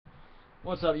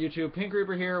What's up, YouTube? Pink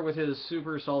Reaper here with his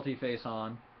super salty face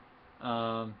on,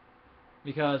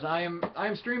 because I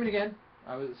am streaming again.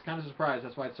 I was kind of surprised.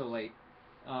 That's why it's so late.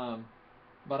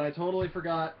 But I totally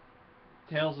forgot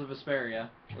Tales of Vesperia,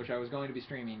 which I was going to be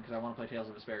streaming because I want to play Tales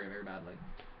of Vesperia very badly.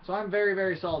 So I'm very,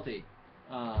 very salty.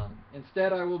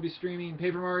 Instead, I will be streaming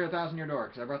Paper Mario Thousand Year Door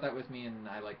because I brought that with me and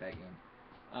I like that game.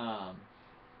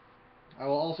 I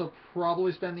will also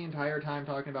probably spend the entire time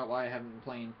talking about why I haven't been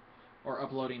playing or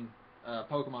uploading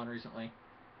Pokemon recently.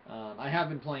 I have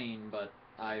been playing, but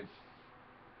I've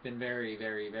been very,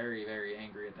 very, very, very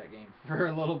angry at that game for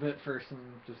a little bit for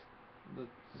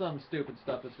some stupid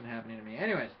stuff that's been happening to me.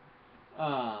 Anyways,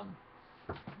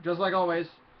 just like always,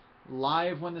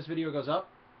 live when this video goes up.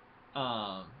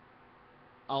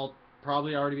 I'll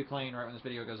probably already be playing right when this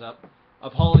video goes up.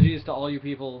 Apologies to all you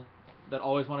people that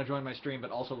always want to join my stream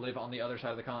but also live on the other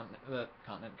side of the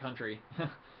country.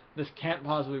 This can't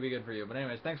possibly be good for you. But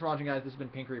anyways, thanks for watching, guys. This has been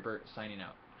Pink Reaper, signing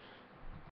out.